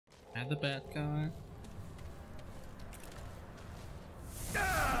I the bad guy?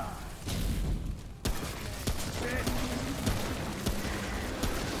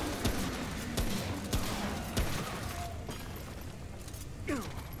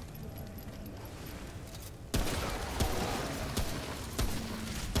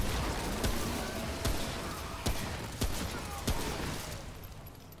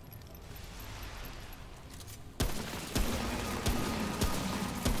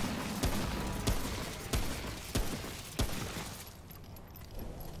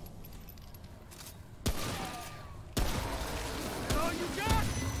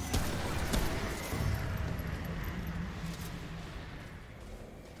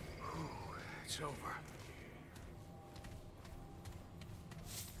 It's over.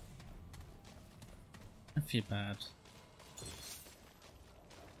 I feel bad.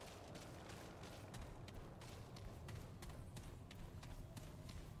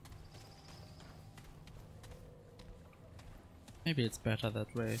 Maybe it's better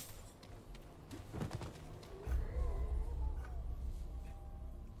that way.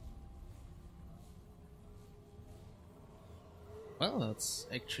 Well, that's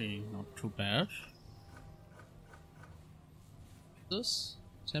actually not too bad. This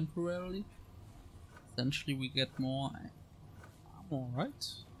temporarily. Essentially, we get more armor, right?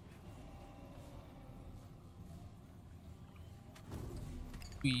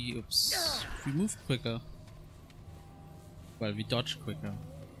 We move quicker. Well, we dodge quicker.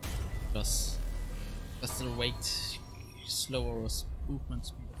 Plus the weight slower movement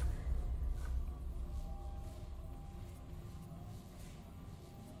speed.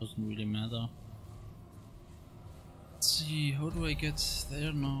 Doesn't really matter. Let's see, how do I get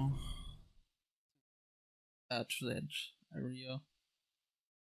there now? To that area.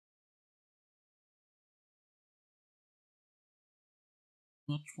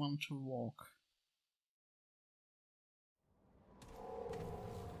 Not want to walk.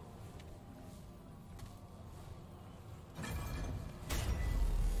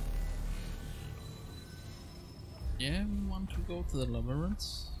 Yeah, we want to go to the labyrinth.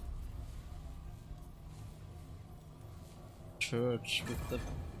 Church with the...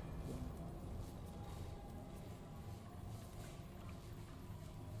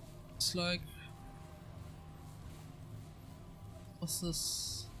 It's like... What's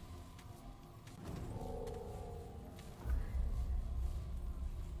this?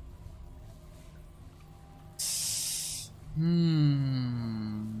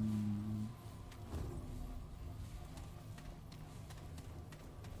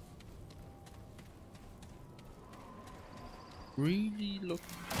 Really looks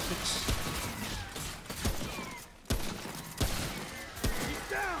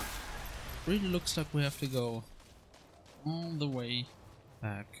really looks like we have to go all the way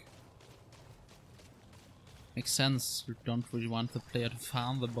back. Makes sense, you don't really want the player to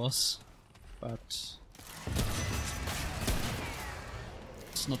farm the boss, but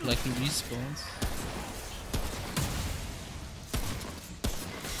it's not like he respawns.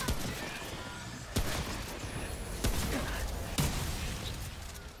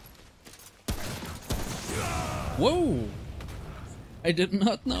 Whoa! I did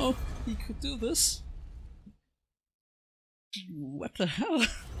not know he could do this. What the hell?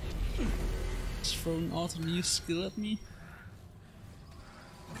 He's throwing out a new skill at me.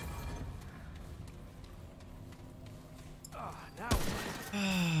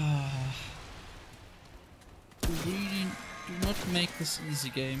 Really do not make this easy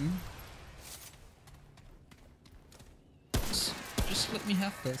game. Just let me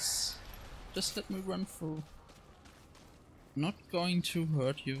have this. Just let me run through. Not going to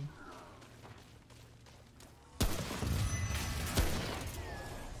hurt you.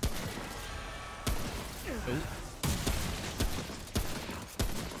 Oh.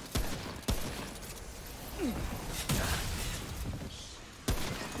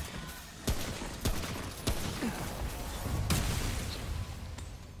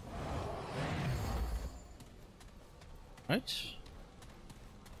 Right.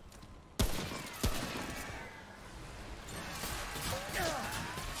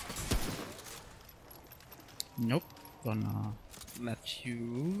 Nope, gonna let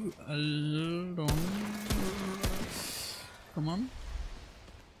you alone. Come on.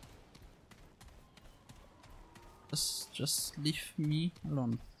 Just leave me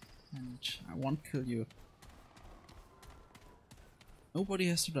alone. And I won't kill you. Nobody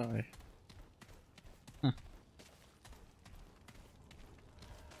has to die. Huh.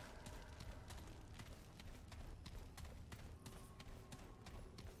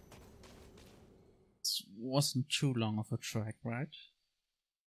 Wasn't too long of a track, right?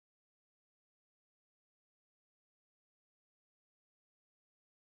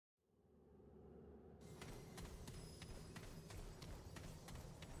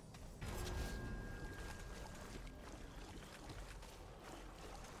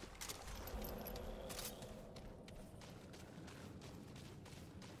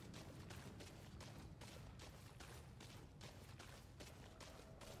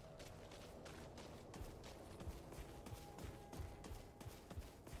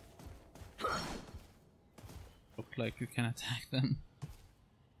 look like you can attack them.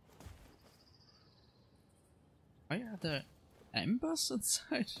 Why are there embers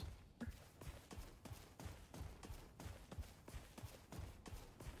inside?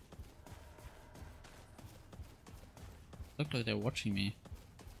 Look like they're watching me.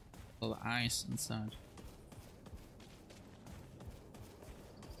 Little eyes inside.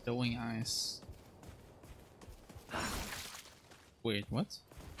 Glowing eyes. Wait, what?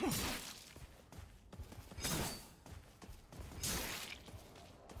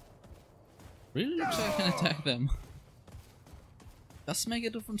 Really looks like I can attack them. Does make a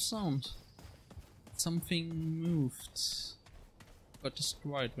different sound. Something moved. Got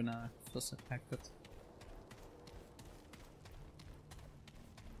destroyed when I first attacked it.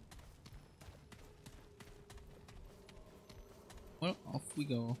 Well, off we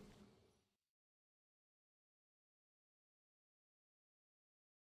go.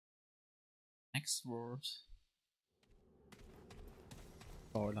 Next word.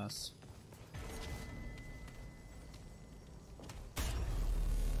 Spoilers.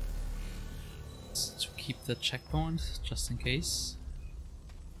 To keep the checkpoint, just in case.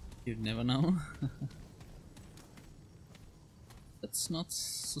 You never know. That's not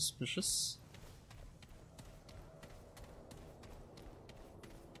suspicious.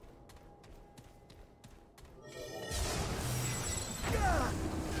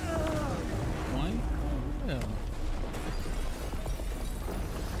 Why? Oh, yeah.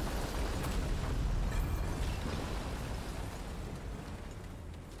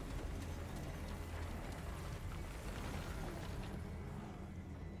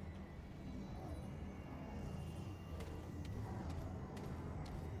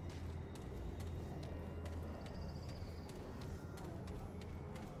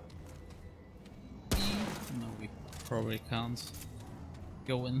 No, we probably can't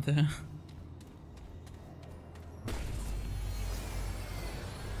go in there.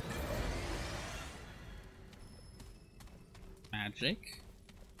 Magic.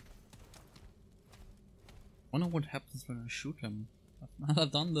 Wonder what happens when I shoot him. I've never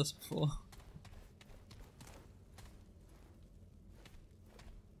done this before.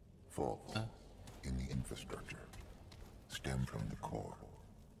 Faults in the infrastructure stem from the core.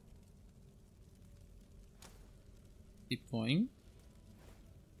 Keep going.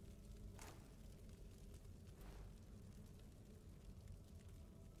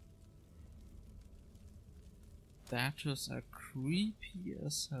 Statues are creepy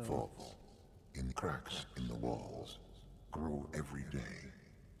as hell. Faults in the cracks in the walls grow every day,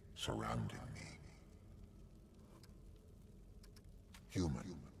 surrounding me.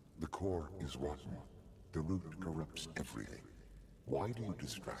 Human, the core is rotten. The root corrupts everything. Why do you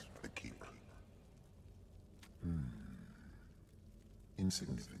distract the keeper?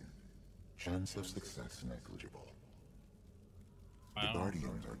 Insignificant. Chance of success negligible. The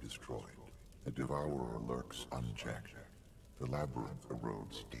guardians are destroyed. The devourer lurks unchecked. The labyrinth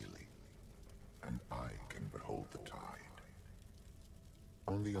erodes daily. And I can behold the tide.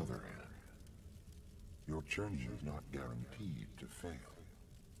 On the other hand, your journey is not guaranteed to fail.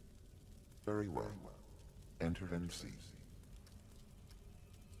 Very well. Enter and see.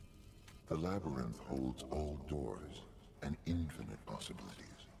 The labyrinth holds all doors and infinite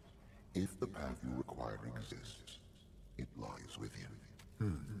possibilities. If the path you require exists, it lies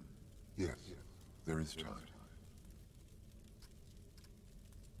within. Yes, there is time.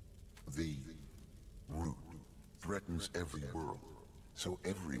 The root threatens every world, so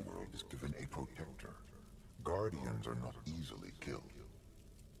every world is given a protector. Guardians are not easily killed.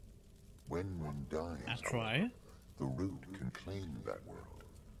 When one dies, however, the root can claim that world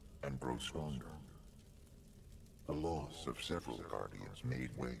and grow stronger. The loss of several guardians made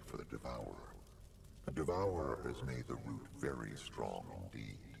way for the devourer. The devourer has made the root very strong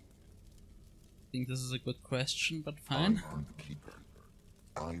indeed. I think this is a good question, but fine. I am the keeper.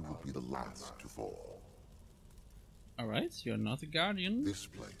 I will be the last to fall. Alright, you're not a guardian. This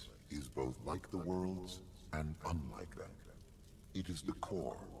place is both like the worlds and unlike them. It is the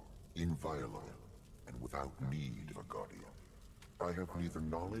core, inviolable, and without need of a guardian. I have neither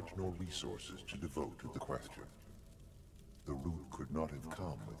knowledge nor resources to devote to the question. The root could not have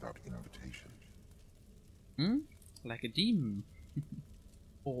come without invitation. Like a demon.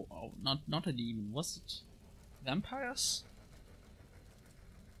 oh, not a demon. Was it vampires?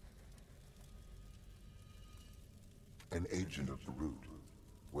 An agent of the root,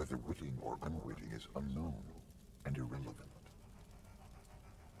 whether witting or unwitting, is unknown and irrelevant.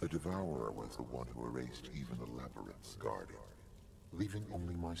 The devourer was the one who erased even the labyrinth's guardian, leaving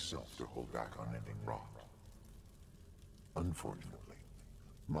only myself to hold back unending rot. Unfortunately,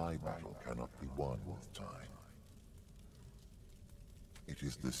 my battle cannot be won with time. It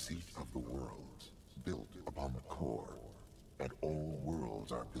is the seat of the worlds, built upon the core, and all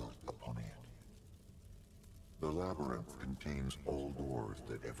worlds are built upon it. The labyrinth contains all doors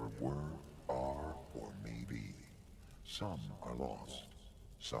that ever were, are, or may be. Some are lost,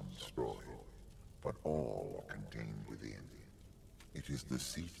 some destroyed, but all are contained within. It is the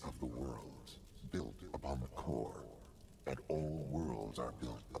seat of the worlds, built upon the core, and all worlds are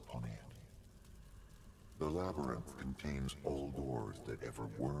built upon it. The labyrinth contains all doors that ever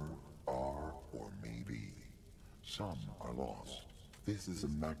were, are, or may be. Some are lost. This is the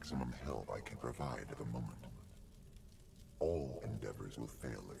maximum help I can provide at the moment. All endeavors will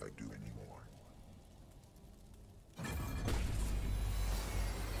fail if I do any more.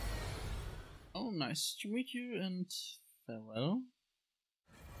 Oh, nice to meet you and farewell.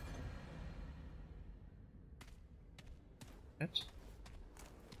 What?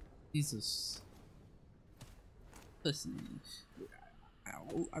 Jesus. Listen,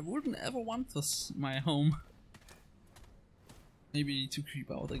 I wouldn't ever want this in my home. Maybe to creep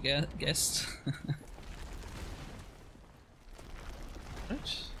out a guest.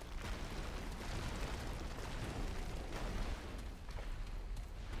 What?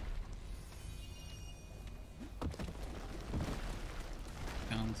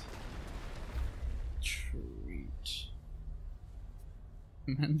 Can't treat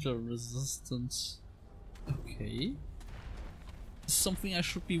mental resistance. Okay. This is something I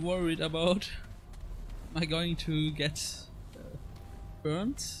should be worried about. Am I going to get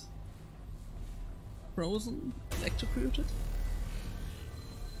burnt? Frozen? Electrocuted?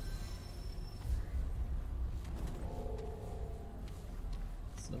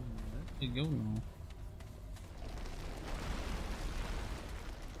 So, where do we go now?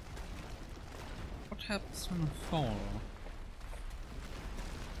 What happens when I fall?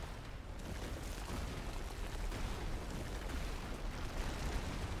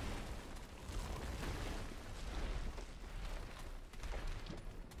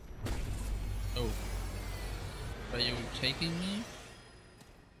 Oh. Are you taking me?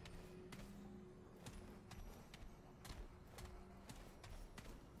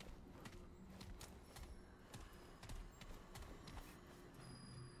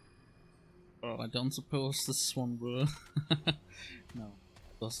 Oh, I don't suppose this one will. No,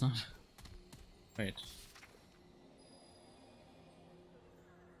 it does not. Wait.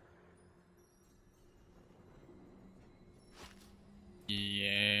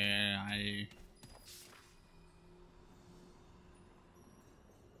 Yeah,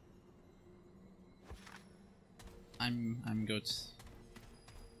 I'm good.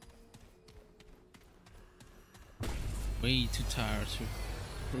 Way too tired to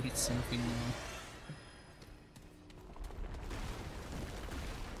read something now.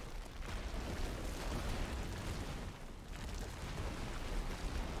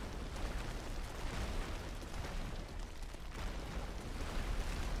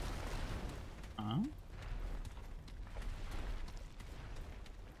 Huh?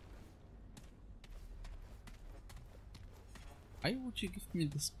 Why would you give me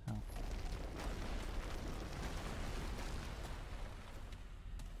this path?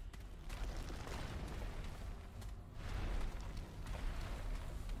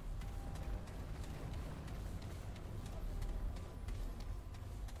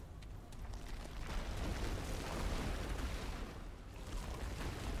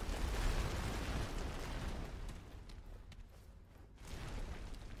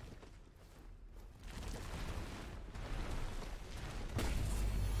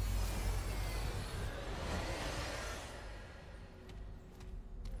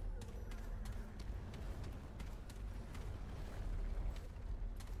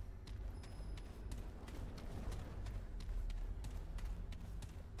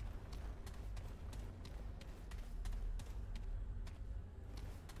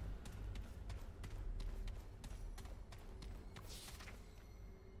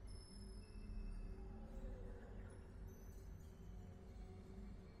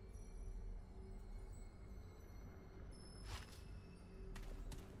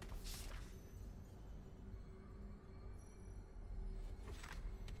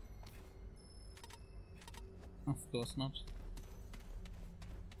 Of course not.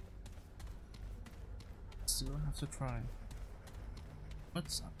 Still have to try.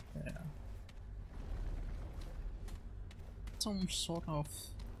 What's up there? Some sort of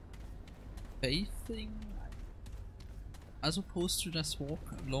faith thing? As opposed to just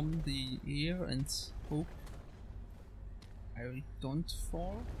walk along the air and hope I don't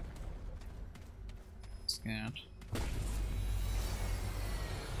fall? Scared.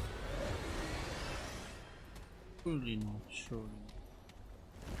 Surely not, surely not.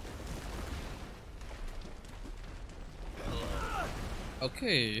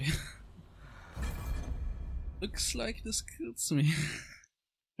 Okay. Looks like this kills me.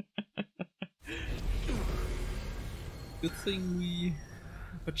 Good thing we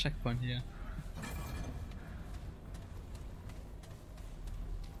have a checkpoint here.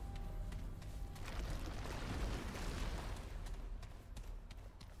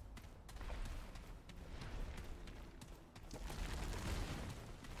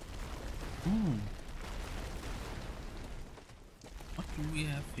 Oh. What do we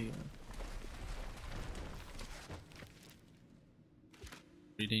have here?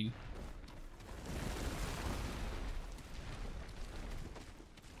 Reading.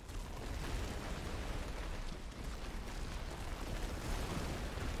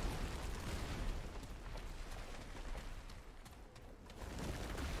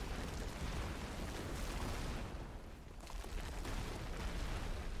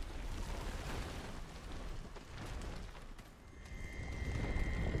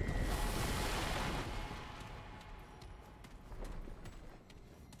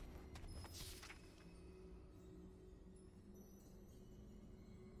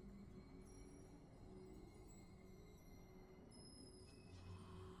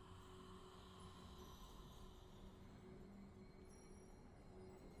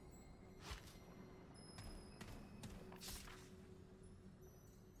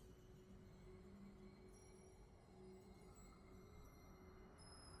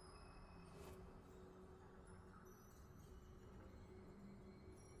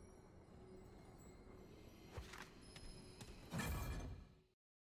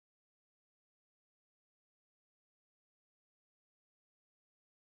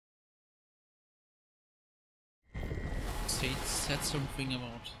 Sage said something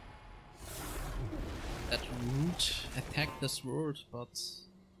about that root attacked this world but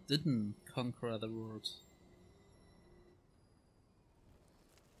didn't conquer the world.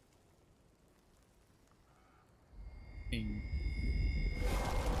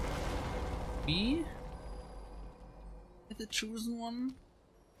 Me? The chosen one?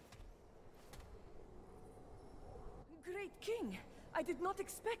 Great King, I did not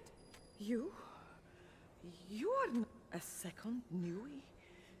expect you. You are a second Nui.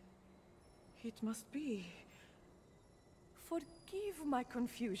 It must be. Forgive my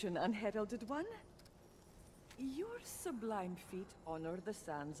confusion, unheralded one. Your sublime feet honor the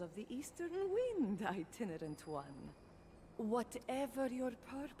sands of the eastern wind, itinerant one. Whatever your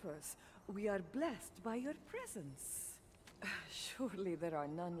purpose, we are blessed by your presence. Surely there are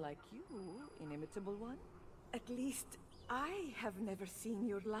none like you, inimitable one. At least I have never seen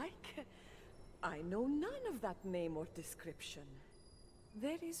your like. I know none of that name or description.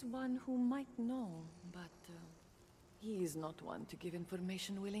 There is one who might know, but he is not one to give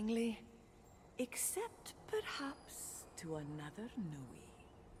information willingly. Except perhaps to another Nui.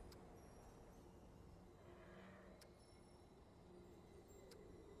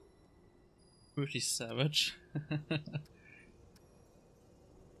 Pretty savage.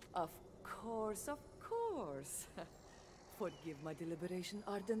 Of course, of course. Forgive my deliberation,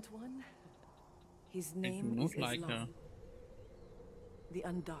 ardent one. His name is Islam, the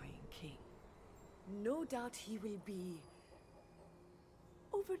Undying King. No doubt he will be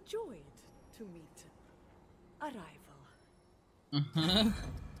overjoyed to meet a rival.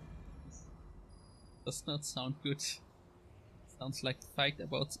 Does not sound good. Sounds like a fight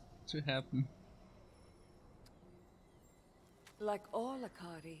about to happen. Like all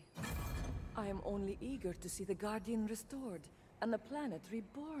Akari, I am only eager to see the Guardian restored and the planet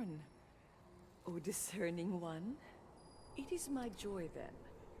reborn. O discerning one, it is my joy then,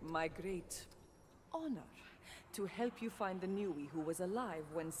 my great honor, to help you find the Nui who was alive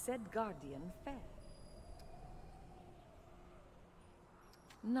when said Guardian fell.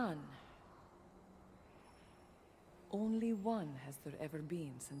 None. Only one has there ever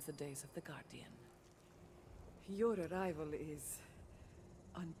been since the days of the Guardian. Your arrival is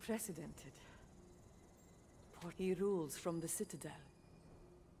unprecedented. He rules from the Citadel,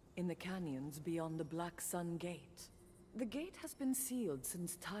 in the canyons beyond the Black Sun Gate. The gate has been sealed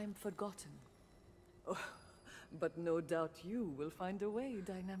since time forgotten. Oh, but no doubt you will find a way,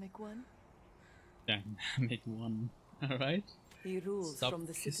 Dynamic One. Dynamic One, alright? He rules Stop from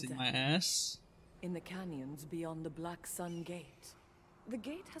the kissing Citadel, my ass. in the canyons beyond the Black Sun Gate. The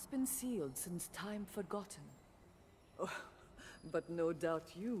gate has been sealed since time forgotten. Oh, but no doubt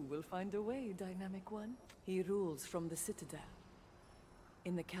you will find a way, Dynamic One. He rules from the Citadel,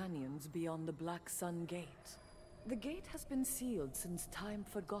 in the canyons beyond the Black Sun Gate. The gate has been sealed since time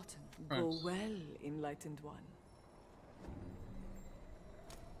forgotten. Go well, Enlightened One.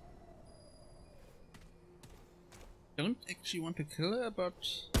 don't actually want to kill her, but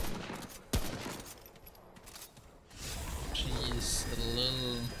she is a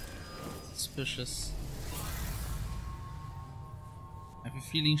little suspicious. I have a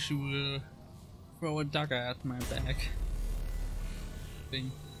feeling she will throw a dagger at my back.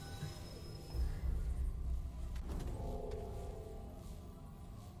 Thing.